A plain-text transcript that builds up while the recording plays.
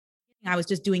I was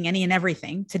just doing any and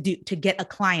everything to get a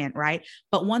client, right?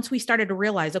 But once we started to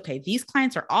realize, okay, these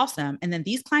clients are awesome. And then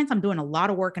these clients, I'm doing a lot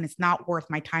of work and it's not worth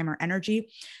my time or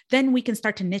energy. Then we can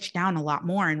start to niche down a lot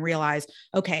more and realize,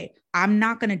 okay, I'm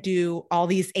not going to do all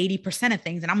these 80% of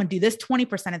things and I'm going to do this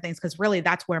 20% of things because really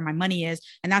that's where my money is.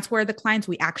 And that's where the clients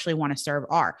we actually want to serve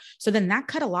are. So then that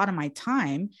cut a lot of my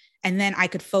time and then I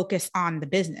could focus on the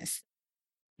business.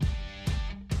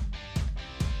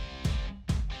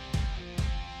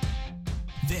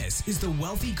 This is the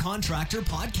Wealthy Contractor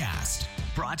Podcast,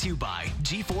 brought to you by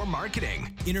G4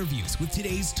 Marketing. Interviews with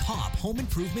today's top home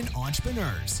improvement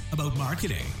entrepreneurs about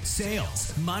marketing,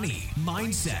 sales, money,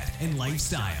 mindset, and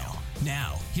lifestyle.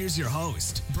 Now, here's your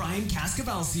host, Brian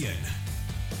Kaskavalciyan.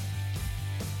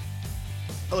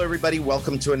 Hello, everybody.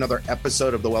 Welcome to another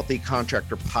episode of the Wealthy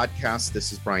Contractor Podcast.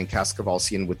 This is Brian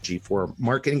Kaskavalciyan with G4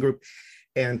 Marketing Group.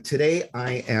 And today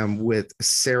I am with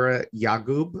Sara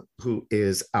Yagoub, who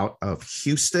is out of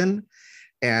Houston.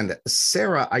 And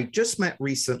Sara, I just met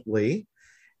recently,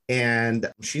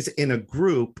 and she's in a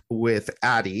group with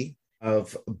Addie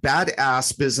of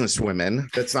badass businesswomen.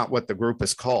 That's not what the group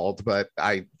is called, but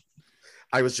I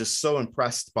was just so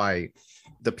impressed by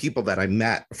the people that I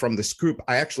met from this group.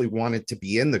 I actually wanted to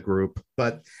be in the group,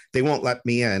 but they won't let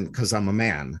me in because I'm a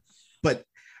man. But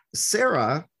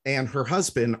Sara and her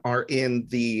husband are in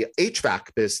the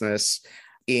HVAC business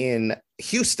in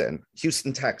Houston,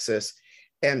 Texas.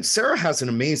 And Sara has an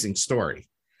amazing story.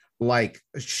 Like,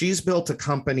 she's built a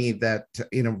company that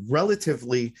in a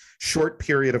relatively short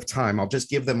period of time, I'll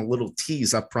just give them a little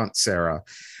tease up front, Sara,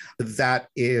 that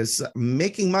is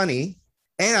making money,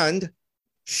 and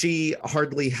she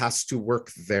hardly has to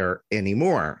work there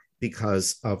anymore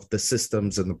because of the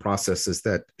systems and the processes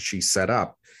that she set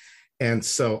up. And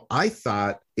so I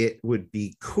thought it would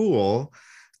be cool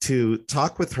to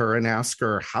talk with her and ask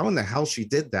her how in the hell she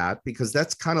did that, because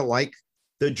that's kind of like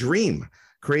the dream: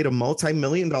 create a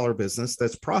multi-million-dollar business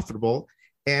that's profitable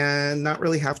and not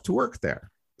really have to work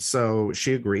there. So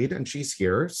she agreed, and she's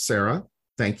here. Sara,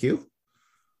 thank you.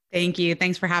 Thank you.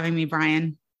 Thanks for having me,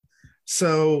 Brian.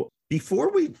 So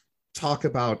before we talk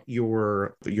about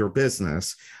your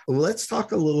business, let's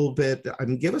talk a little bit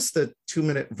and give us the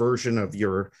 2-minute version of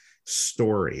your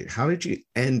story. How did you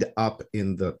end up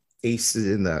in the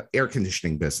air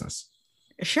conditioning business?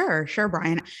 Sure,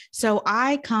 Brian. So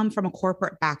I come from a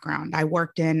corporate background. I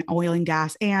worked in oil and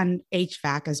gas and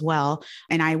HVAC as well.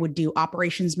 And I would do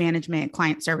operations management,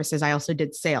 client services. I also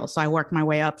did sales. So I worked my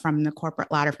way up from the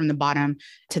corporate ladder from the bottom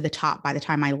to the top. By the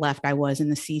time I left, I was in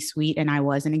the C-suite and I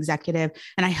was an executive,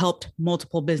 and I helped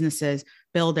multiple businesses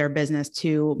build their business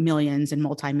to millions and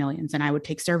multi-millions. And I would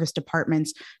take service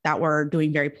departments that were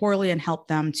doing very poorly and help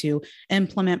them to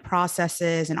implement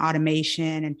processes and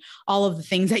automation and all of the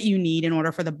things that you need in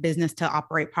order for the business to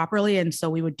operate properly. And so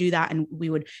we would do that and we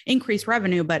would increase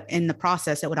revenue, but in the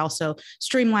process, it would also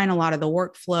streamline a lot of the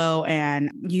workflow,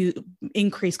 and you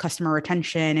increase customer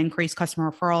retention, increase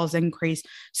customer referrals, increase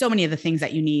so many of the things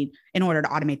that you need in order to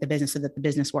automate the business so that the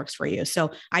business works for you.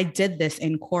 So I did this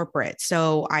in corporate.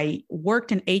 So I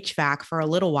worked in HVAC for a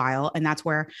little while, and that's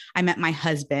where I met my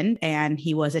husband, and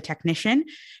he was a technician.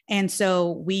 And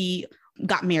so we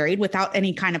got married without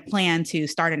any kind of plan to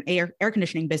start an air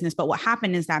conditioning business. But what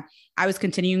happened is that I was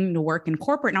continuing to work in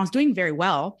corporate and I was doing very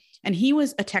well. And he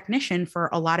was a technician for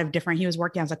a lot of different, he was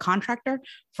working as a contractor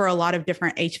for a lot of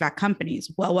different HVAC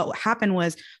companies. Well, what happened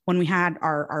was when we had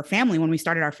our family, when we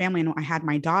started our family and I had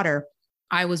my daughter,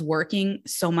 I was working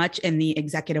so much in the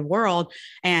executive world,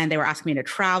 and they were asking me to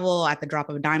travel at the drop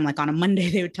of a dime. Like on a Monday,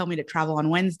 they would tell me to travel on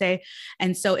Wednesday.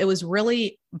 And so it was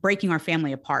really breaking our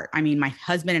family apart. I mean, my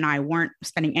husband and I weren't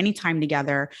spending any time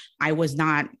together. I was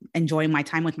not enjoying my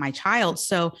time with my child.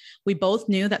 So we both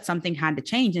knew that something had to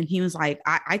change. And he was like,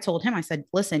 I told him, I said,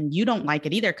 listen, you don't like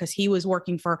it either, because he was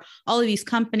working for all of these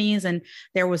companies and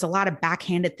there was a lot of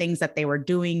backhanded things that they were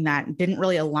doing that didn't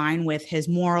really align with his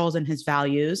morals and his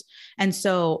values. And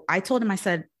so I told him, I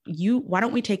said, why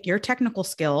don't we take your technical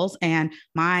skills and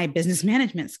my business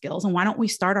management skills, and why don't we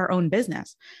start our own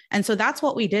business? And so that's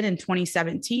what we did in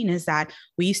 2017, is that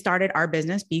we started our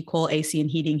business, Be Cool AC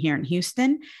and Heating, here in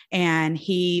Houston. And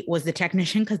he was the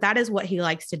technician because that is what he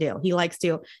likes to do.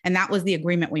 And that was the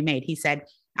agreement we made. He said,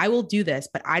 I will do this,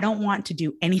 but I don't want to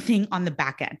do anything on the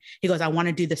back end. He goes, I want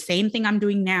to do the same thing I'm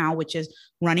doing now, which is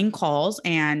running calls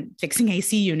and fixing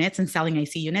AC units and selling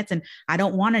AC units. And I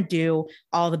don't want to do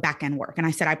all the back end work. And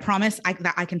I said, I promise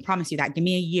I can promise you that. Give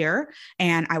me a year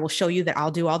and I will show you that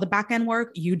I'll do all the back end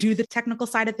work. You do the technical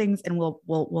side of things and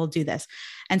we'll do this.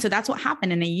 And so that's what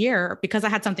happened in a year, because I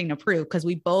had something to prove, because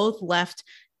we both left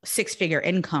six-figure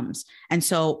incomes. And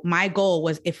so my goal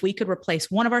was, if we could replace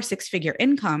one of our six-figure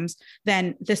incomes,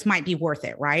 then this might be worth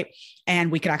it, right?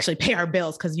 And we could actually pay our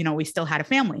bills because, we still had a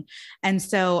family. And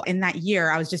so in that year,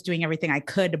 I was just doing everything I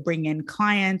could to bring in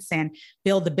clients and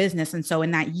build the business. And so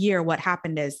in that year, what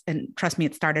happened is, and trust me,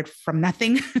 it started from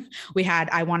nothing. We had,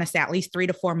 I want to say, at least 3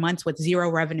 to 4 months with zero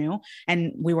revenue.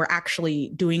 And we were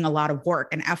actually doing a lot of work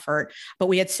and effort, but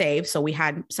we had saved. So we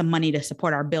had some money to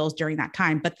support our bills during that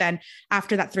time. But then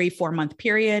after that 3-4 month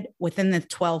period, within the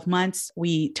 12 months,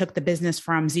 we took the business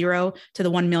from zero to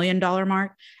the $1 million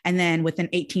mark. And then within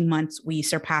 18 months, we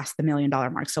surpassed the $1 million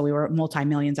mark. So we were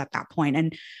multi-millions at that point.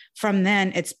 And from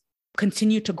then it's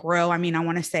continued to grow. I mean, I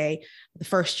want to say the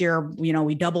first year,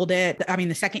 we doubled it. I mean,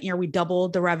 the second year we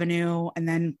doubled the revenue. And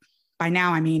then by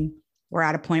now, I mean, we're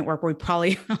at a point where we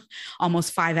probably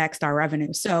almost 5x'd our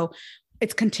revenue. So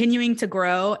it's continuing to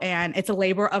grow and it's a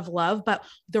labor of love. But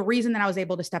the reason that I was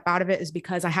able to step out of it is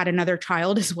because I had another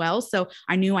child as well. So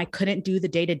I knew I couldn't do the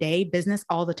day-to-day business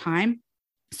all the time.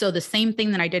 So the same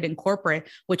thing that I did in corporate,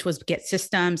 which was get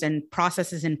systems and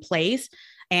processes in place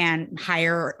and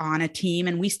hire on a team.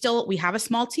 And we have a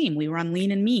small team. We run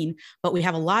lean and mean, but we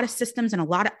have a lot of systems and a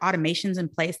lot of automations in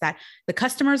place that the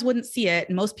customers wouldn't see it.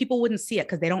 And most people wouldn't see it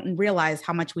because they don't realize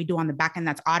how much we do on the back end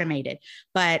that's automated,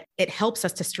 but it helps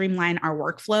us to streamline our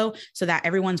workflow so that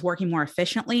everyone's working more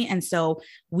efficiently. And so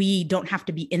we don't have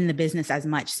to be in the business as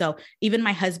much. So even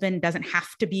my husband doesn't have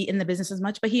to be in the business as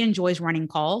much, but he enjoys running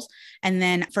calls. And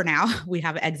then for now, we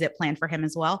have an exit plan for him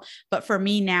as well. But for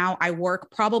me now, I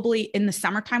work probably in the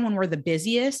summertime when we're the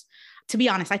busiest. To be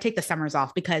honest, I take the summers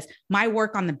off because my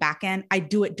work on the back end, I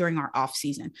do it during our off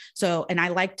season. So, and I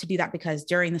like to do that because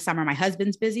during the summer, my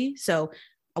husband's busy. So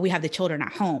we have the children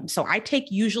at home. So I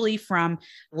take usually from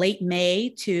late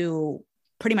May to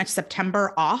pretty much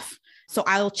September off. So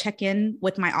I'll check in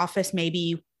with my office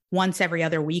maybe once every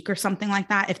other week or something like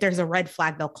that. If there's a red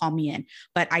flag, they'll call me in,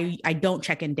 but I don't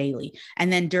check in daily.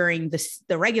 And then during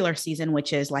the regular season,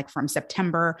 which is like from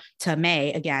September to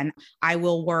May, again, I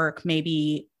will work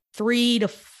maybe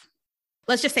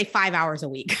let's just say 5 hours a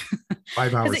week.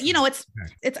 5 hours.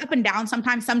 It's up and down.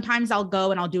 Sometimes I'll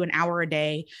go and I'll do an hour a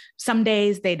day. Some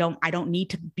days I don't need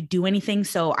to do anything.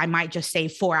 So I might just say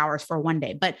 4 hours for one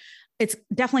day, but it's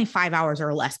definitely 5 hours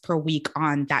or less per week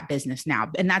on that business now.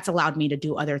 And that's allowed me to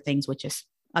do other things, which is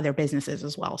other businesses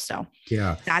as well. So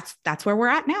yeah, that's where we're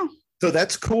at now. So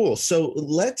that's cool. So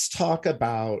let's talk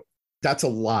about, that's a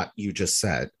lot you just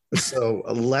said. So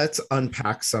let's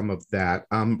unpack some of that.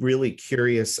 I'm really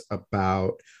curious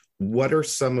about what are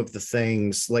some of the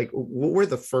things, like what were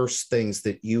the first things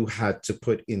that you had to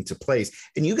put into place?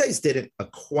 And you guys didn't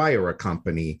acquire a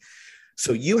company.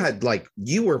 So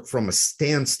you were from a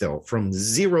standstill from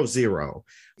zero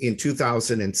in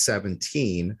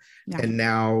 2017. Yeah. And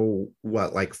now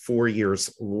like 4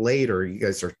 years later, you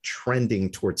guys are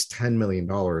trending towards $10 million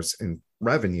in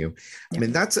revenue. Yeah. I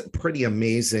mean, that's pretty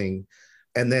amazing.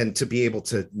 And then to be able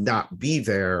to not be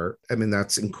there, I mean,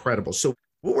 that's incredible. So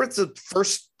what were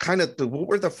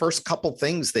the first couple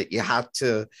things that you had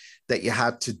to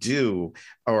do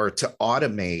or to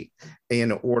automate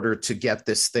in order to get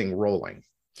this thing rolling?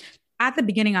 At the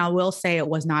beginning, I will say it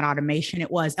was not automation.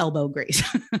 It was elbow grease.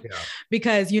 Yeah.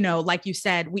 Because, like you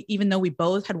said, even though we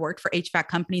both had worked for HVAC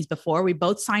companies before, we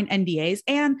both signed NDAs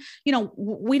and,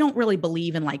 we don't really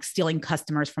believe in like stealing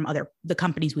customers from the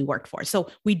companies we worked for.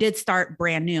 So we did start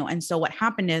brand new. And so what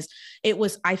happened is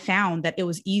I found that it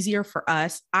was easier for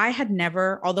us.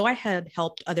 Although I had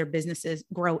helped other businesses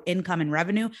grow income and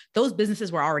revenue, those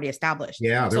businesses were already established.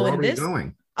 Yeah, they're already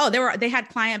going. Oh, they had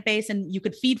client base and you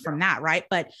could feed from that. Right.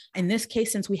 But in this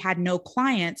case, since we had no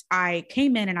clients, I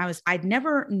came in and I'd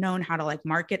never known how to like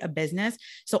market a business.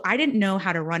 So I didn't know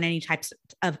how to run any types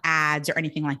of ads or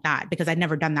anything like that because I'd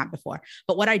never done that before.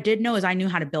 But what I did know is I knew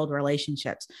how to build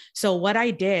relationships. So what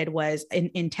I did was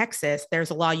in Texas, there's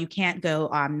a law, you can't go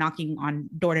knocking on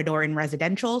door to door in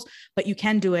residentials, but you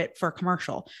can do it for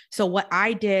commercial. So what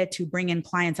I did to bring in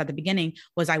clients at the beginning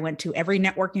was I went to every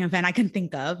networking event I can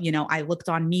think of. I looked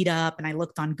on Meetup and I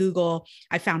looked on Google.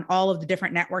 I found all of the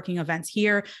different networking events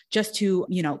here just to,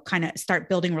 kind of start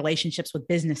building relationships with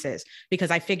businesses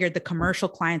because I figured the commercial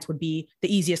clients would be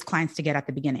the easiest clients to get at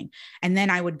the beginning. And then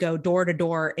I would go door to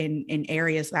door in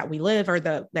areas that we live or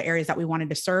the areas that we wanted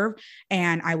to serve.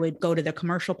 And I would go to the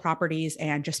commercial properties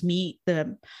and just meet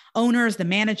the owners, the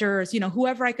managers,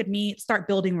 whoever I could meet, start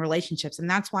building relationships. And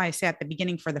that's why I say at the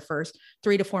beginning for the first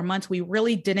 3 to 4 months, we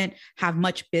really didn't have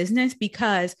much business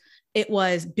because it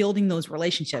was building those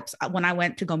relationships. When I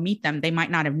went to go meet them, they might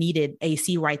not have needed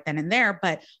AC right then and there,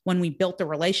 but when we built the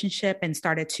relationship and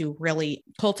started to really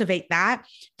cultivate that,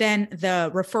 then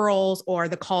the referrals or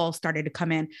the calls started to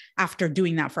come in after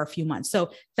doing that for a few months.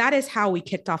 So that is how we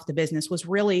kicked off the business, was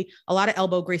really a lot of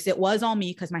elbow grease. It was all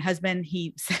me because my husband,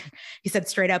 he said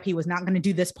straight up, he was not going to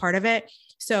do this part of it.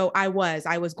 So I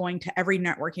was going to every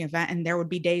networking event, and there would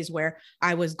be days where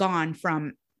I was gone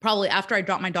from probably after I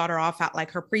dropped my daughter off at like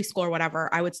her preschool or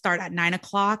whatever. I would start at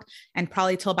 9:00 and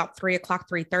probably till about 3:00,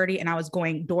 3:30. And I was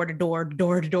going door to door,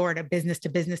 to business, to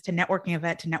networking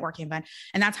event, to networking event.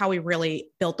 And that's how we really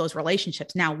built those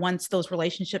relationships. Now, once those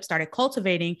relationships started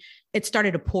cultivating, it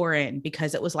started to pour in,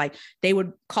 because it was like, they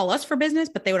would call us for business,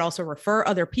 but they would also refer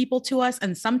other people to us.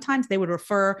 And sometimes they would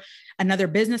refer another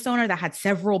business owner that had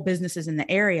several businesses in the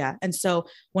area. And so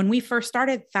when we first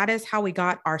started, that is how we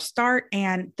got our start.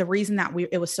 And the reason that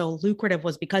it was so lucrative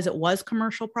was because it was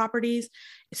commercial properties.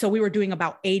 So we were doing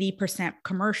about 80%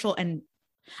 commercial, and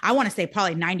I want to say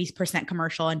probably 90%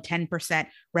 commercial and 10%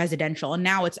 residential. And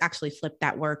now it's actually flipped,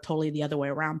 that we're totally the other way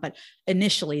around. But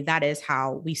initially, that is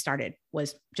how we started,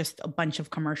 was just a bunch of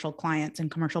commercial clients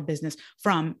and commercial business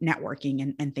from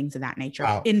networking and things of that nature.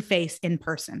 Wow. In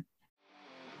person.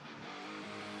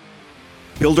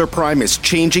 Builder Prime is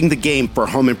changing the game for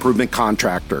home improvement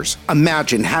contractors.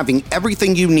 Imagine having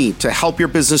everything you need to help your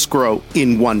business grow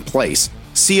in one place.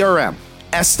 CRM,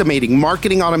 estimating,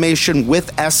 marketing automation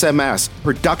with SMS,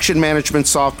 production management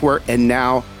software, and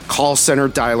now call center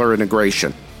dialer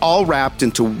integration, all wrapped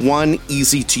into one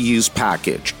easy-to-use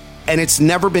package. And it's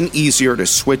never been easier to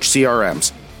switch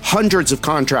CRMs. Hundreds of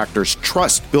contractors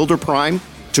trust Builder Prime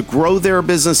to grow their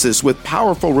businesses with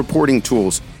powerful reporting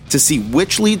tools to see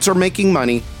which leads are making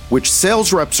money, which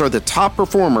sales reps are the top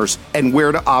performers, and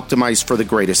where to optimize for the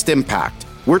greatest impact.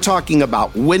 We're talking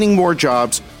about winning more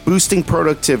jobs, boosting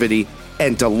productivity,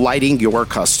 and delighting your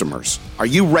customers. Are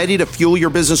you ready to fuel your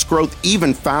business growth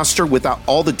even faster without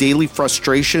all the daily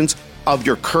frustrations of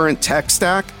your current tech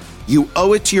stack? You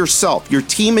owe it to yourself, your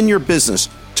team, and your business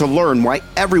to learn why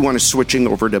everyone is switching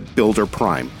over to Builder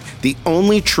Prime, the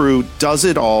only true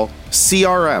does-it-all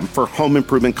CRM for home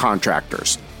improvement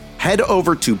contractors. Head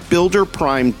over to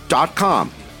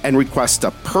builderprime.com and request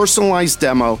a personalized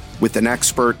demo with an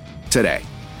expert today.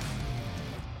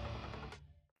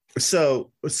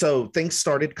 So things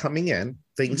started coming in,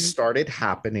 things started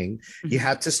happening. You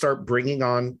had to start bringing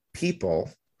on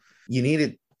people. You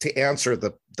needed to answer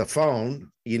the phone.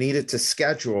 You needed to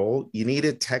schedule. You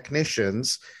needed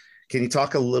technicians. Can you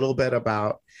talk a little bit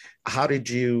about how did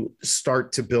you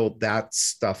start to build that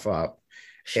stuff up?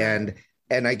 Sure.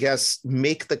 And I guess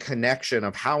make the connection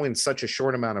of how in such a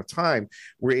short amount of time,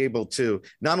 we're able to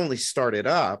not only start it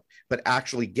up, but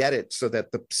actually get it so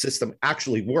that the system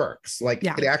actually works. Like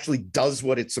it actually does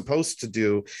what it's supposed to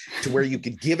do, to where you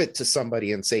could give it to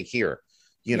somebody and say, here,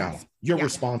 you're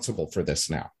responsible for this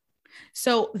now.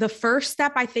 So the first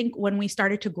step, I think, when we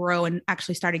started to grow and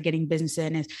actually started getting business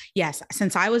in is, yes,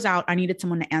 since I was out, I needed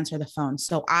someone to answer the phone.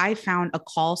 So I found a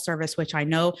call service, which I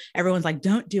know everyone's like,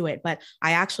 don't do it. But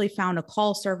I actually found a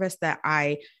call service that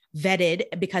I vetted,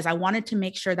 because I wanted to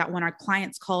make sure that when our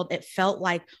clients called, it felt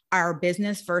like our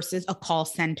business versus a call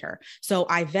center. So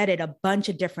I vetted a bunch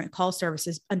of different call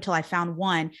services until I found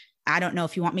one. I don't know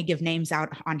if you want me to give names out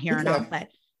on here or not, but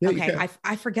okay.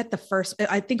 I forget the first,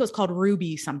 I think it was called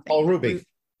Ruby something. Oh, Ruby.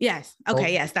 Yes.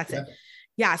 Okay. Yes, that's it.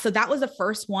 Yeah. So that was the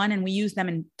first one. And we used them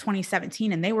in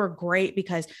 2017, and they were great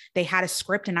because they had a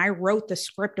script, and I wrote the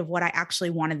script of what I actually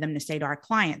wanted them to say to our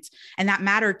clients. And that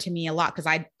mattered to me a lot,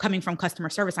 because coming from customer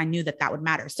service, I knew that would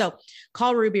matter. So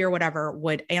Call Ruby or whatever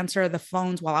would answer the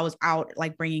phones while I was out,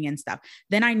 like bringing in stuff.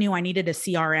 Then I knew I needed a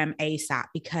CRM ASAP,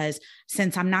 because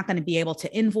since I'm not going to be able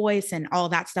to invoice and all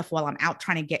that stuff while I'm out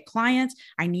trying to get clients,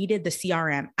 I needed the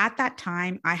CRM. At that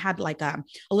time, I had like a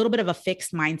little bit of a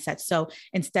fixed mindset. So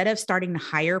instead of starting to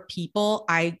hire people,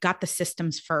 I got the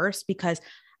systems first, because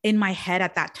in my head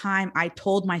at that time, I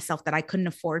told myself that I couldn't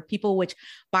afford people, which,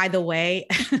 by the way,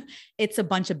 it's a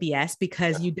bunch of BS,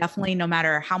 because you definitely, no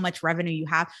matter how much revenue you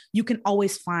have, you can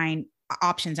always find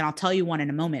options. And I'll tell you one in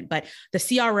a moment, but the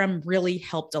CRM really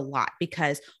helped a lot,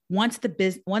 because once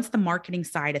the marketing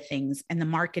side of things and the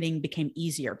marketing became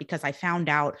easier, because I found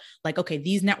out like, okay,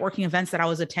 these networking events that I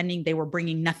was attending, they were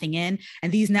bringing nothing in.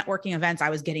 And these networking events, I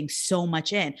was getting so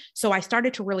much in. So I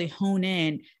started to really hone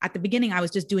in. At the beginning, I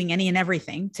was just doing any and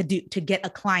everything to get a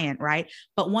client, right?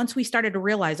 But once we started to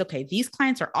realize, okay, these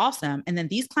clients are awesome. And then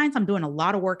these clients, I'm doing a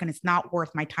lot of work and it's not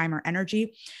worth my time or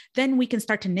energy. Then we can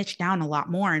start to niche down a lot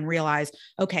more and realize,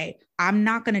 okay, I'm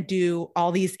not going to do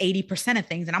all these 80% of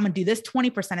things, and I'm going to do this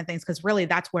 20% of things, because really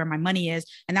that's where my money is.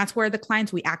 And that's where the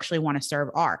clients we actually want to serve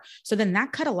are. So then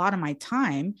that cut a lot of my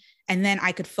time, and then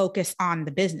I could focus on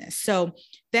the business. So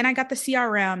then I got the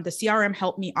CRM. The CRM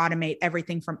helped me automate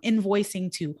everything from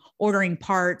invoicing to ordering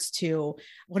parts to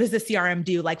what does the CRM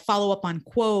do? Like follow up on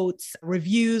quotes,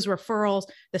 reviews, referrals.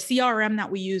 The CRM that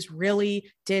we used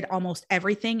really did almost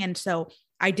everything. And so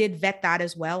I did vet that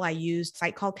as well. I used a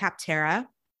site called Capterra.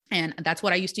 And that's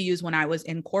what I used to use when I was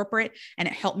in corporate. And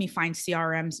it helped me find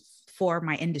CRMs for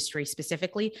my industry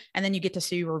specifically. And then you get to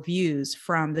see reviews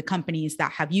from the companies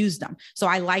that have used them. So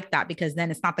I like that, because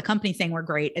then it's not the company saying we're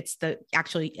great, it's the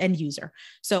actually end user.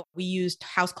 So we used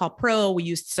House Call Pro, we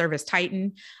used Service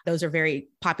Titan. Those are very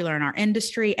popular in our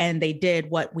industry, and they did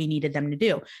what we needed them to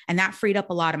do. And that freed up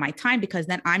a lot of my time, because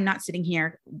then I'm not sitting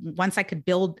here. Once I could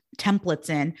build templates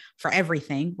in for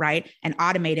everything, right? And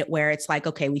automate it where it's like,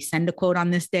 okay, we send a quote on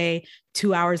this day.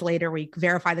 2 hours later, we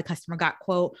verify the customer got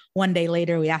quote. 1 day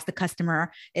later, we ask the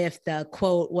customer if the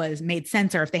quote was made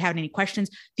sense or if they have any questions.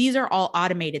 These are all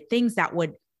automated things that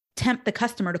would tempt the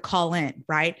customer to call in,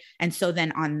 right? And so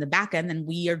then on the back end, then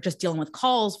we are just dealing with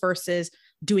calls versus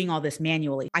doing all this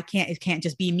manually. It can't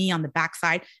just be me on the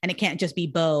backside, and it can't just be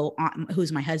Bo,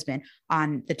 who's my husband,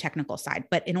 on the technical side.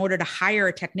 But in order to hire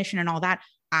a technician and all that,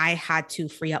 I had to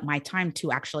free up my time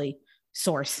to actually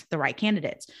source the right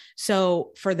candidates.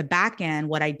 So for the back end,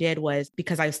 what I did was,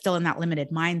 because I was still in that limited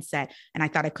mindset and I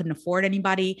thought I couldn't afford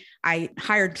anybody, I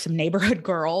hired some neighborhood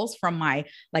girls from my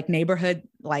neighborhood,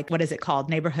 what is it called?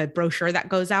 Neighborhood brochure that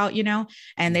goes out,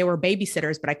 and they were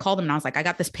babysitters, but I called them and I was like, I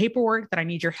got this paperwork that I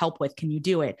need your help with. Can you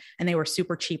do it? And they were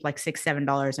super cheap, like $6,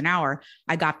 $7 an hour.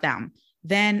 I got them.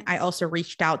 Then I also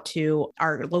reached out to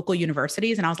our local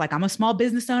universities and I was like, I'm a small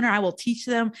business owner. I will teach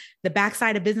them the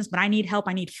backside of business, but I need help.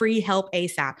 I need free help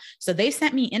ASAP. So they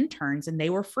sent me interns and they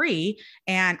were free.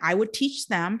 And I would teach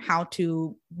them how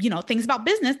to, things about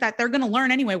business that they're going to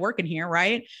learn anyway, working here.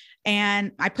 Right.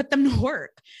 And I put them to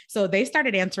work. So they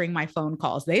started answering my phone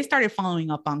calls. They started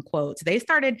following up on quotes. They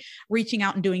started reaching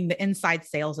out and doing the inside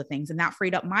sales of things. And that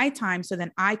freed up my time. So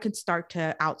then I could start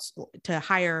to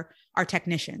hire our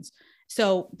technicians.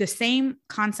 So the same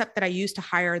concept that I used to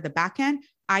hire the back end,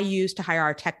 I used to hire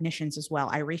our technicians as well.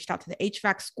 I reached out to the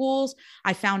HVAC schools.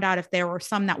 I found out if there were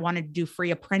some that wanted to do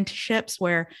free apprenticeships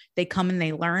where they come and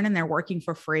they learn and they're working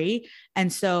for free.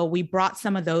 And so we brought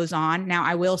some of those on. Now,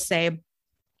 I will say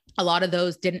a lot of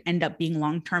those didn't end up being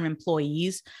long-term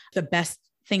employees. The best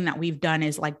thing that we've done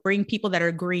is bring people that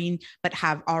are green, but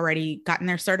have already gotten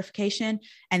their certification.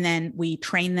 And then we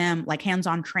train them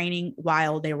hands-on training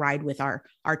while they ride with our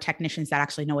technicians that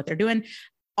actually know what they're doing.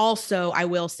 Also, I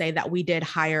will say that we did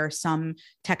hire some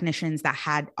technicians that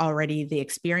had already the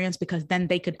experience, because then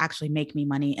they could actually make me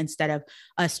money instead of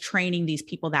us training these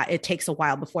people that it takes a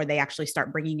while before they actually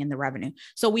start bringing in the revenue.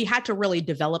 So we had to really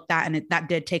develop that. And that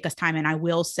did take us time. And I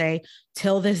will say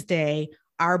till this day,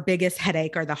 our biggest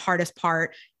headache, or the hardest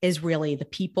part, is really the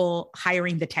people,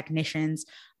 hiring the technicians,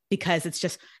 because it's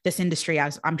just this industry,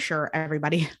 as I'm sure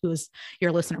everybody who's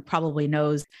your listener probably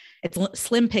knows, it's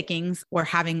slim pickings. We're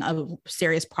having a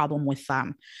serious problem with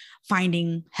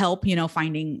finding help,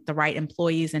 finding the right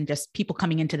employees, and just people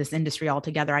coming into this industry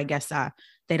altogether. I guess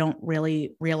they don't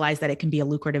really realize that it can be a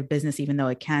lucrative business, even though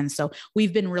it can. So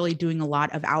we've been really doing a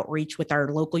lot of outreach with our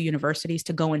local universities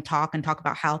to go and talk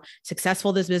about how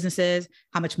successful this business is,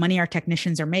 how much money our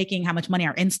technicians are making, how much money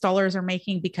our installers are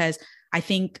making, because I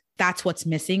think that's what's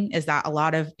missing, is that a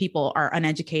lot of people are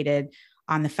uneducated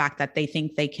on the fact that they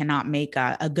think they cannot make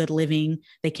a good living.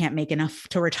 They can't make enough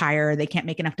to retire. They can't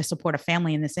make enough to support a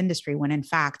family in this industry, when in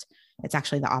fact, it's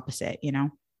actually the opposite,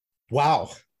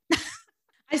 Wow.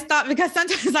 I stopped because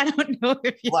sometimes I don't know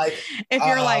if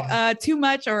you're too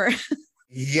much or.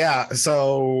 Yeah.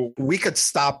 So we could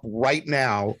stop right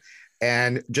now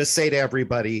and just say to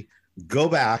everybody, go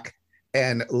back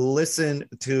and listen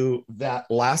to that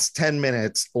last 10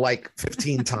 minutes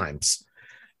 15 times.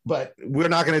 But we're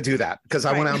not going to do that, because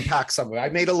I want to unpack something. I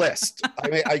made a list.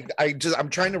 I'm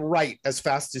trying to write as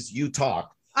fast as you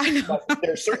talk. I know. But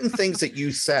there are certain things that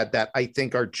you said that I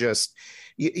think are just,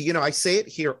 I say it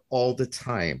here all the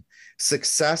time.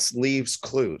 Success leaves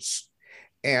clues.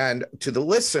 And to the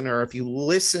listener, if you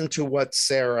listen to what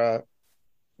Sara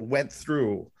went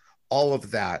through, all of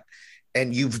that,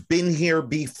 and you've been here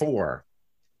before,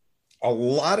 a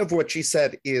lot of what she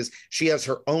said is she has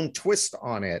her own twist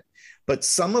on it. But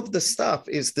some of the stuff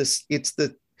is this, it's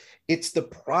the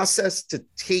process to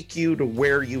take you to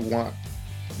where you want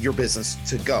your business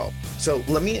to go. So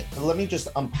let me just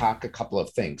unpack a couple of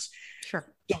things. Sure.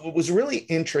 So it was really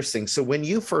interesting. So when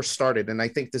you first started, and I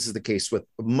think this is the case with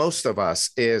most of us,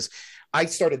 is I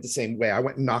started the same way. I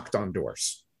went and knocked on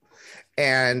doors.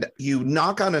 And you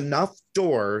knock on enough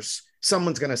doors,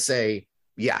 someone's going to say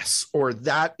yes, or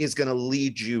that is going to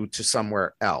lead you to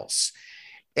somewhere else.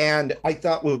 And I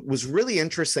thought what was really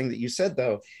interesting that you said,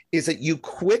 though, is that you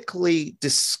quickly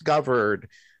discovered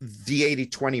the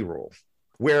 80-20 rule,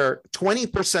 where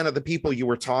 20% of the people you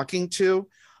were talking to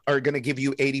are going to give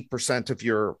you 80% of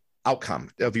your outcome,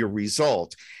 of your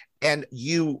result. And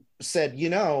you said,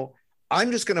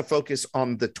 I'm just going to focus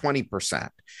on the 20%.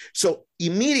 So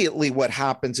immediately what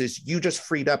happens is you just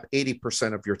freed up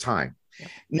 80% of your time. Yeah.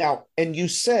 Now, and you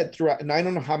said throughout, and I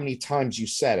don't know how many times you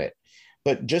said it,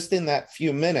 but just in that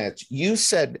few minutes, you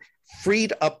said,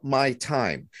 freed up my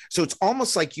time. So it's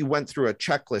almost like you went through a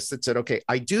checklist that said, okay,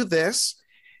 I do this,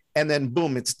 and then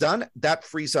boom, it's done. That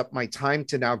frees up my time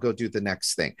to now go do the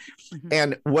next thing. Mm-hmm.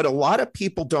 And what a lot of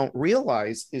people don't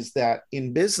realize is that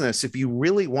in business, if you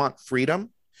really want freedom,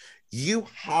 you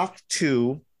have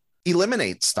to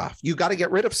eliminate stuff. You got to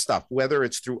get rid of stuff, whether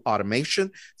it's through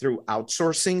automation, through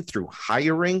outsourcing, through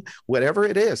hiring, whatever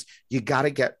it is, you got to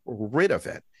get rid of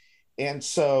it. And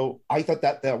so I thought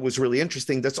that was really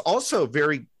interesting. That's also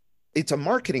it's a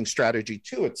marketing strategy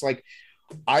too. It's like,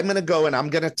 I'm going to go and I'm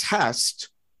going to test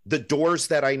the doors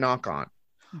that I knock on.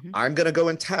 Mm-hmm. I'm going to go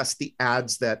and test the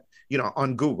ads that,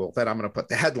 on Google that I'm going to put,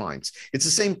 the headlines. It's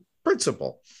the same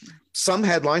principle. Some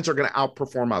headlines are going to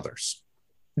outperform others.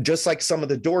 Just like some of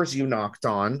the doors you knocked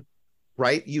on,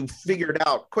 right? You figured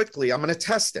out quickly, I'm going to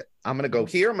test it. I'm going to go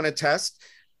here. I'm going to test.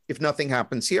 If nothing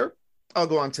happens here, I'll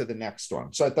go on to the next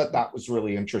one. So I thought that was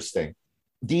really interesting.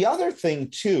 The other thing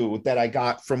too, that I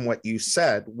got from what you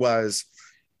said was,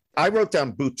 I wrote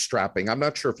down bootstrapping. I'm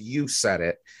not sure if you said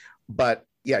it, but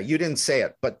yeah, you didn't say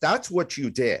it, but that's what you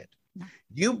did.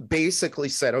 You basically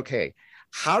said, okay,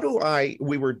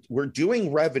 we're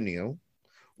doing revenue.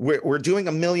 We're doing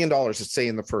 $1 million, let's say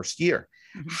in the first year.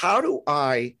 Mm-hmm. How do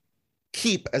I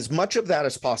keep as much of that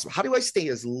as possible? How do I stay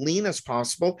as lean as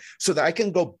possible so that I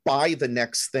can go buy the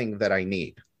next thing that I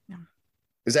need? Yeah.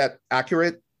 Is that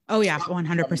accurate? Oh yeah,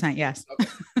 100%. Yes.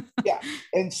 Okay. Yeah.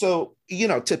 And so,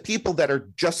 to people that are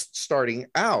just starting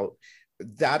out,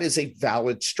 that is a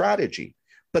valid strategy.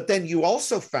 But then you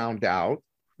also found out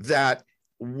that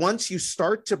once you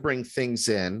start to bring things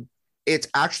in, it's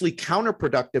actually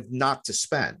counterproductive not to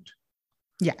spend.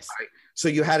 Yes. Right? So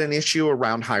you had an issue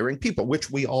around hiring people, which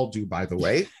we all do, by the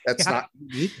way. That's not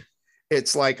unique.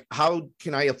 It's like, how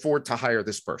can I afford to hire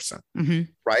this person? Mm-hmm.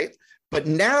 Right. But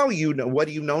now, what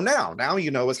do you know now? Now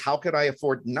is how could I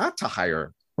afford not to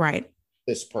hire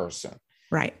this person?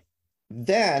 Right.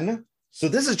 Then, so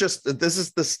this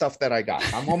is the stuff that I got.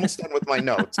 I'm almost done with my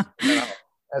notes.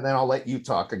 And then I'll let you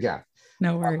talk again.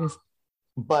 No worries.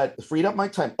 But freed up my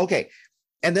time. Okay.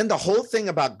 And then the whole thing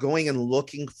about going and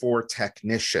looking for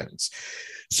technicians.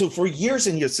 So for years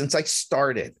and years, since I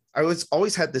started, I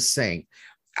always had this saying,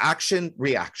 action,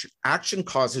 reaction. Action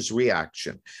causes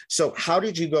reaction. So how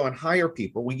did you go and hire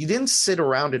people? Well, you didn't sit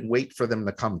around and wait for them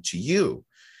to come to you.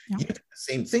 Yeah. You did the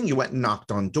same thing. You went and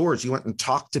knocked on doors. You went and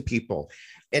talked to people,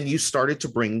 and you started to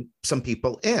bring some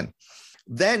people in.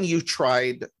 Then you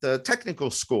tried the technical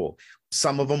school.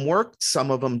 Some of them worked,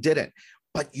 some of them didn't.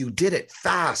 But you did it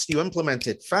fast. You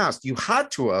implemented fast. You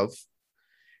had to have,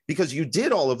 because you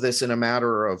did all of this in a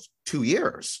matter of 2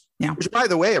 years. Yeah. Which, by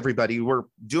the way, everybody, we're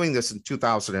doing this in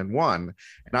 2001.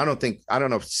 And I don't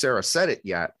know if Sara said it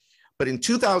yet, but in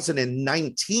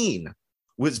 2019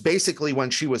 was basically when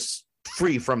she was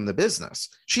free from the business.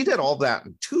 She did all that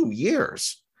in 2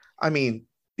 years. I mean,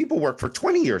 people work for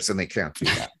 20 years and they can't do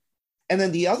that. And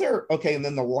then and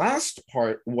then the last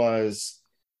part was,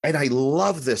 and I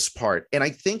love this part. And I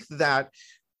think that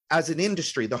as an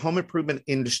industry, the home improvement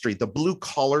industry, the blue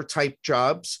collar type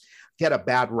jobs get a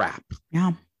bad rap.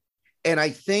 Yeah. And I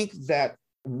think that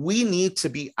we need to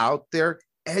be out there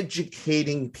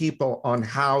educating people on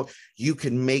how you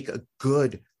can make a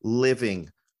good living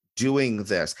doing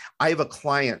this. I have a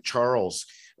client, Charles,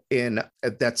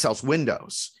 that sells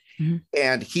windows. Mm-hmm.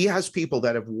 And he has people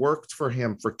that have worked for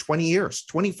him for 20 years,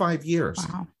 25 years.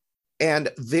 Wow. And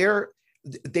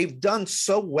they've done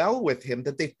so well with him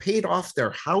that they've paid off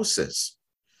their houses.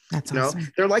 That's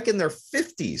awesome. They're like in their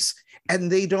 50s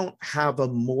and they don't have a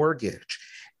mortgage.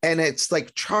 And it's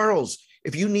like, Charles,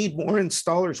 if you need more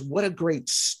installers, what a great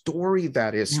story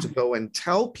that is to go and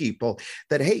tell people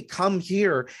that, hey, come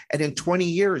here. And in 20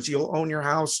 years, you'll own your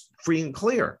house free and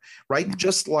clear, right? Yeah.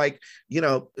 Just like,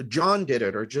 John did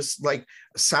it, or just like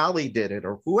Sally did it,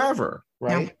 or whoever,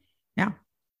 right? Yeah.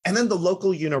 And then the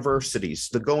local universities,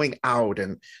 the going out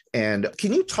and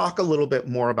can you talk a little bit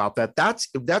more about that?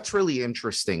 That's really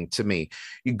interesting to me.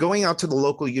 You're going out to the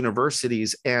local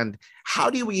universities, and how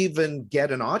do you even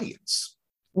get an audience?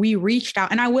 We reached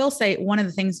out, and I will say one of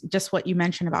the things, just what you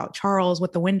mentioned about Charles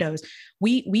with the windows,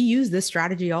 we use this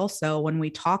strategy also when we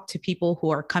talk to people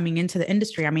who are coming into the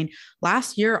industry. I mean,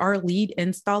 last year our lead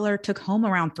installer took home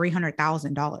around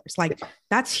 $300,000. Like,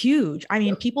 that's huge. I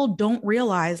mean, people don't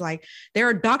realize, like, there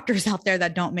are doctors out there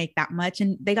that don't make that much,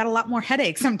 and they got a lot more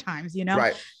headaches sometimes,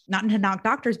 Right. Not to knock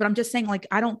doctors, but I'm just saying, like,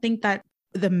 I don't think that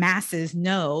the masses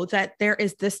know that there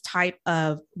is this type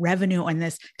of revenue and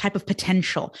this type of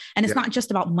potential. And it's not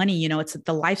just about money, it's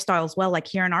the lifestyle as well. Like,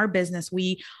 here in our business,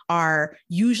 we are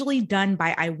usually done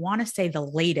by, I want to say, the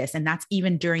latest. And that's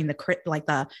even during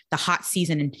the hot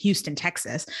season in Houston,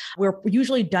 Texas. We're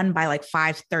usually done by like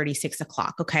 5:30, 6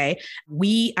 o'clock. Okay.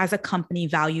 We as a company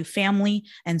value family.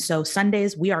 And so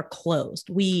Sundays we are closed.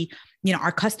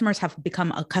 Our customers have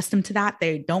become accustomed to that.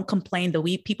 They don't complain.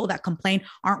 People that complain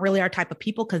aren't really our type of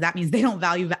people, because that means they don't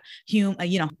value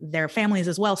their families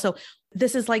as well. So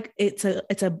this is like, it's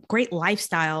a great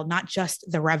lifestyle, not just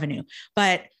the revenue.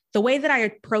 But the way that I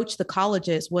approached the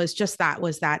colleges was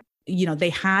that they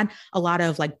had a lot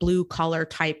of like blue collar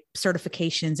type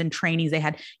certifications and trainings. They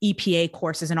had EPA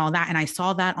courses and all that. And I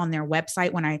saw that on their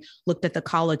website when I looked at the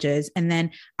colleges. And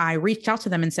then I reached out to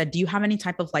them and said, do you have any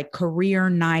type of like career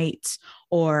nights,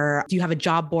 or do you have a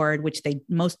job board, which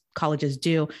most colleges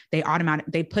do? They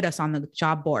put us on the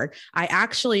job board. I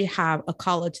actually have a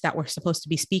college that we're supposed to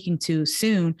be speaking to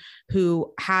soon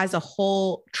who has a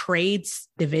whole trades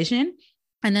division.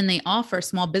 And then they offer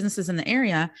small businesses in the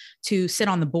area to sit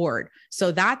on the board.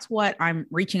 So that's what I'm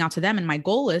reaching out to them. And my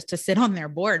goal is to sit on their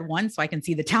board, one, so I can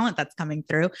see the talent that's coming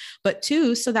through, but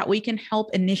two, so that we can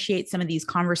help initiate some of these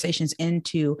conversations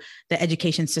into the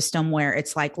education system, where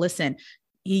it's like, listen,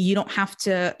 you don't have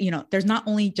to, there's not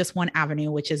only just one avenue,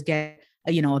 which is get,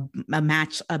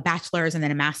 a bachelor's and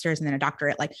then a master's and then a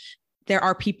doctorate. Like, there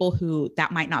are people who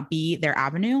that might not be their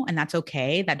avenue, and that's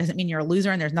okay. That doesn't mean you're a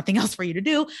loser and there's nothing else for you to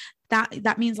do.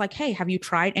 That means like, hey, have you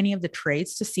tried any of the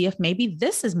trades to see if maybe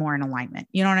this is more in alignment?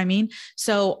 You know what I mean?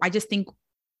 So I just think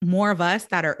more of us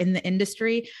that are in the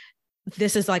industry,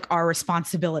 this is like our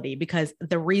responsibility, because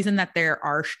the reason that there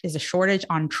is a shortage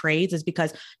on trades is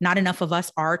because not enough of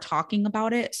us are talking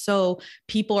about it. So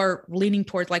people are leaning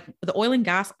towards like the oil and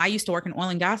gas. I used to work in oil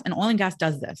and gas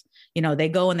does this. They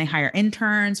go and they hire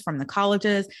interns from the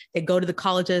colleges. They go to the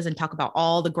colleges and talk about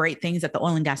all the great things that the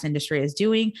oil and gas industry is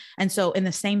doing. And so in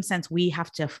the same sense, we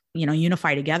have to,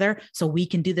 unify together so we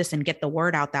can do this and get the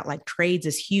word out that like trades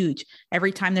is huge.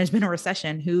 Every time there's been a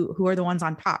recession, who are the ones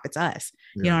on top? It's us.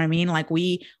 Yeah. You know what I mean? Like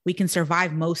we can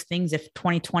survive most things. If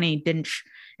 2020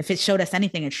 if it showed us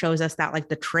anything, it shows us that like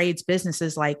the trades business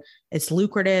is like, it's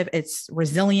lucrative, it's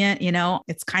resilient,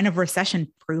 it's kind of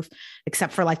recession proof,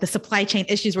 except for like the supply chain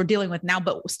issues we're dealing with now,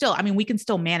 but still, I mean, we can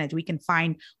still manage, we can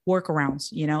find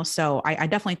workarounds, so I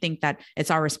definitely think that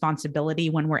it's our responsibility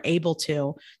when we're able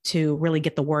to really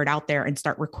get the word out there and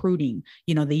start recruiting,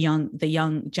 the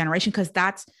young generation. Cause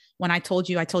that's when I told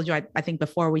you, I think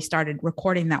before we started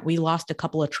recording that we lost a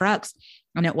couple of trucks,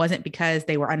 and it wasn't because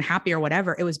they were unhappy or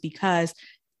whatever. It was because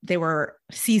they were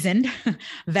seasoned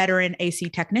veteran AC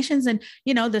technicians. And,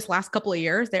 this last couple of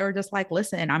years, they were just like,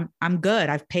 listen, I'm good.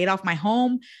 I've paid off my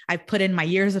home. I've put in my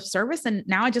years of service, and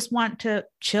now I just want to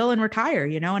chill and retire,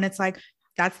 and it's like,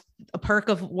 that's a perk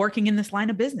of working in this line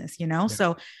of business, Yeah.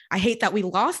 So I hate that we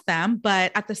lost them,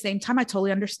 but at the same time, I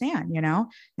totally understand,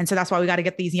 and so that's why we got to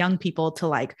get these young people to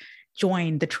like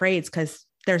join the trades, because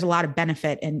there's a lot of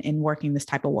benefit in working this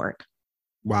type of work.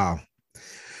 Wow.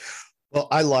 Well,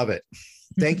 I love it.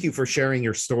 Thank you for sharing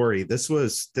your story. This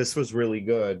was really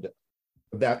good.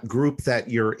 That group that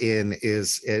you're in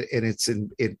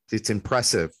it's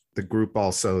impressive. The group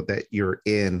also that you're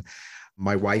in.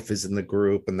 My wife is in the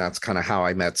group, and that's kind of how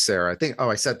I met Sara. I think,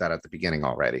 I said that at the beginning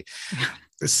already.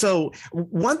 So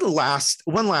one last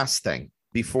thing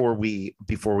before we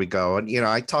go, and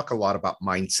I talk a lot about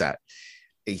mindset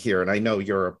here, and I know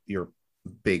you're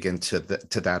big into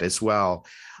that as well.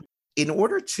 In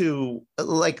order to,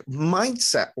 like,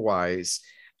 mindset wise,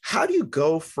 how do you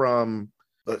go from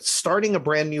starting a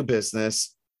brand new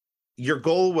business? Your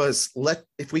goal was,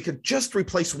 if we could just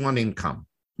replace one income.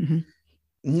 Mm-hmm.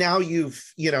 Now you've,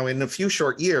 in a few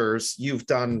short years, you've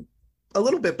done a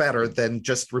little bit better than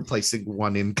just replacing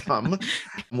one income.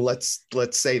 Let's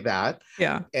say that.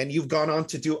 Yeah. And you've gone on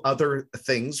to do other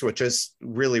things, which is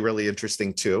really, really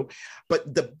interesting too.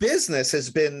 But the business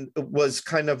was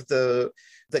kind of the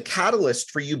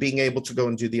catalyst for you being able to go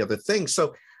and do the other things.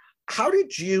 So how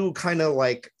did you kind of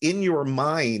like in your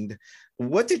mind,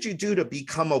 what did you do to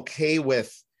become okay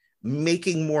with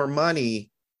making more money,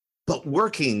 but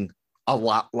working a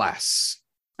lot less?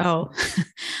 Oh,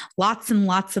 lots and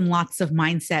lots and lots of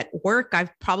mindset work. I've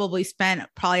probably spent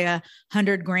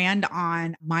 $100,000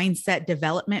 on mindset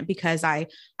development because I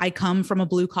come from a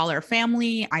blue collar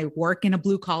family. I work in a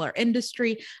blue collar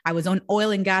industry. I was on oil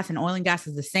and gas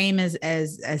is the same as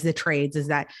the trades. Is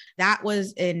that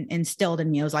was instilled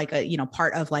in me. It was like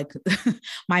part of like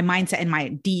my mindset and my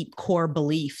deep core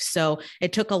belief. So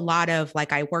it took a lot of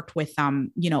like, I worked with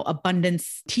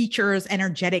abundance teachers,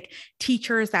 energetic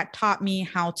teachers that taught me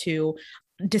how to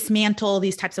dismantle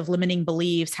these types of limiting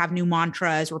beliefs, have new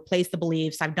mantras, replace the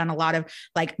beliefs. I've done a lot of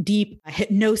like deep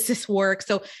hypnosis work.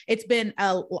 So it's been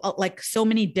like so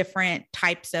many different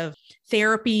types of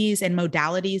therapies and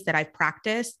modalities that I've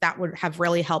practiced that would have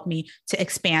really helped me to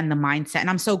expand the mindset. And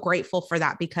I'm so grateful for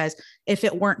that, because if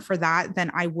it weren't for that,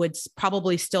 then I would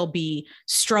probably still be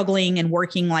struggling and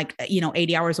working like,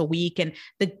 80 hours a week. And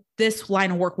this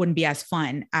line of work wouldn't be as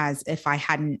fun as if I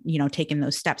hadn't, taken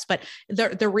those steps. But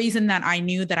the reason that I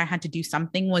knew that I had to do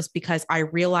something was because I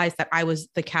realized that I was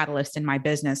the catalyst in my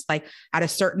business. Like at a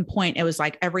certain point, it was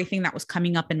like everything that was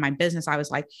coming up in my business, I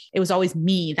was like, it was always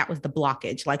me that was the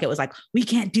blockage. Like it was like, we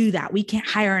can't do that. We can't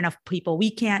hire enough people.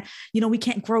 We can't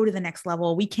grow to the next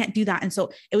level. We can't do that. And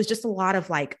so it was just a lot of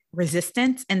like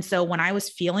resistance. And so when I was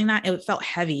feeling that, it felt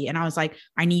heavy. And I was like,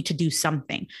 I need to do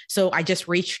something. So I just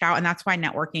reached out. And that's why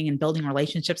networking and building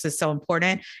relationships is so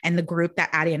important. And the group that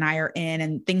Addie and I are in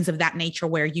and things of that nature,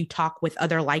 where you talk with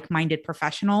other like-minded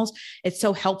professionals, it's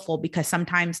so helpful, because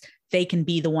sometimes they can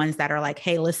be the ones that are like,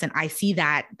 hey, listen, I see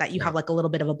that you have like a little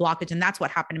bit of a blockage. And that's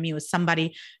what happened to me, was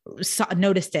somebody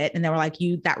noticed it. And they were like,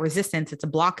 that resistance, it's a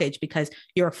blockage because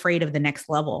you're afraid of the next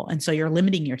level. And so you're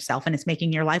limiting yourself and it's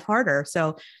making your life harder.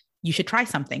 So you should try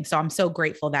something. So I'm so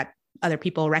grateful that other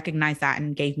people recognized that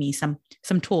and gave me some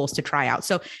tools to try out.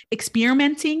 So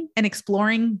experimenting and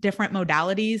exploring different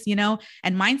modalities,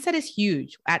 and mindset is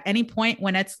huge. At any point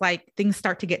when it's like things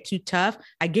start to get too tough,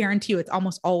 I guarantee you it's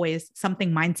almost always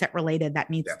something mindset related that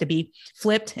needs to be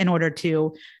flipped in order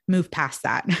to move past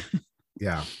that.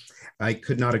 Yeah, I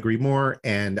could not agree more.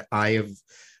 And I have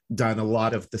done a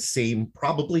lot of the same,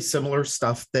 probably similar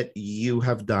stuff that you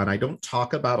have done. I don't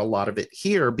talk about a lot of it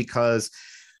here because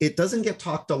it doesn't get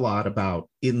talked a lot about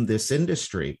in this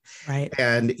industry. Right.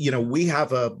 And, we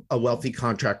have a wealthy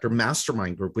contractor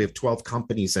mastermind group. We have 12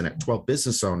 companies in it, 12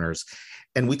 business owners.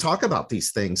 And we talk about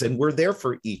these things, and we're there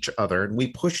for each other, and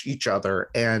we push each other,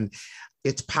 and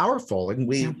it's powerful. And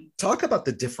we talk about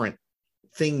the different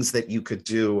things that you could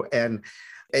do, and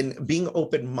being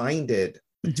open-minded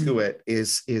to it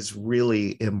is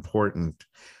really important.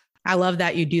 I love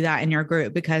that you do that in your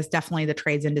group, because definitely the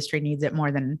trades industry needs it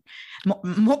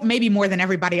maybe more than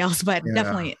everybody else, but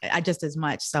definitely just as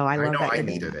much. So I love that. I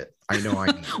needed it. I know I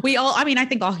needed it. I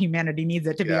think all humanity needs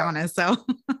it, to be honest. So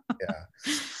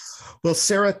yeah. Well,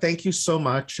 Sara, thank you so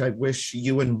much. I wish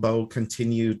you and Bo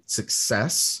continued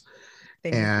success.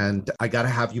 And I got to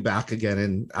have you back again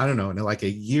in, I don't know, in like a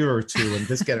year or two, and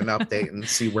just get an update and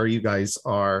see where you guys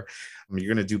are.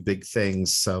 You're going to do big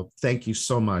things. So thank you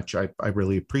so much. I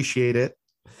really appreciate it.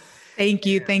 Thank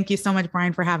you. Thank you so much,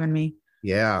 Brian, for having me.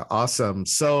 Yeah, awesome.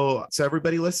 So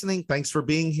everybody listening, thanks for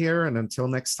being here. And until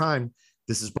next time,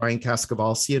 this is Brian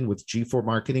Kaskavalciyan with G4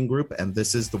 Marketing Group, and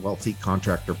this is the Wealthy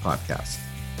Contractor Podcast.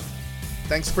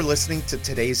 Thanks for listening to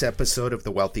today's episode of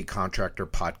the Wealthy Contractor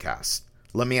Podcast.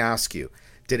 Let me ask you,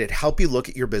 did it help you look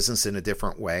at your business in a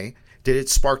different way? Did it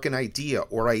spark an idea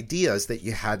or ideas that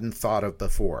you hadn't thought of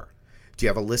before? Do you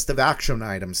have a list of action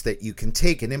items that you can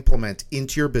take and implement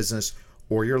into your business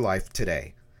or your life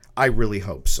today? I really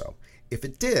hope so. If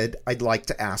it did, I'd like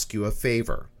to ask you a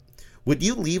favor. Would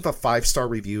you leave a 5-star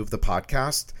review of the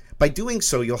podcast? By doing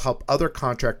so, you'll help other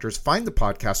contractors find the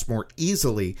podcast more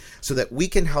easily so that we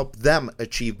can help them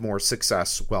achieve more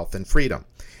success, wealth, and freedom.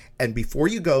 And before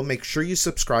you go, make sure you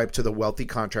subscribe to the Wealthy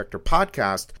Contractor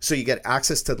Podcast so you get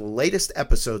access to the latest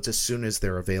episodes as soon as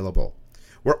they're available.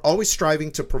 We're always striving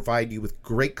to provide you with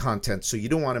great content, so you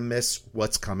don't want to miss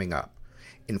what's coming up.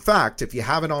 In fact, if you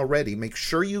haven't already, make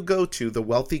sure you go to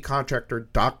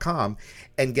thewealthycontractor.com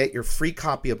and get your free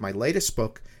copy of my latest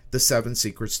book, The 7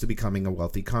 Secrets to Becoming a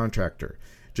Wealthy Contractor.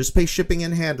 Just pay shipping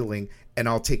and handling, and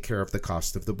I'll take care of the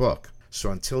cost of the book. So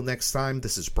until next time,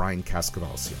 this is Brian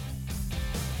Kaskavalciyan.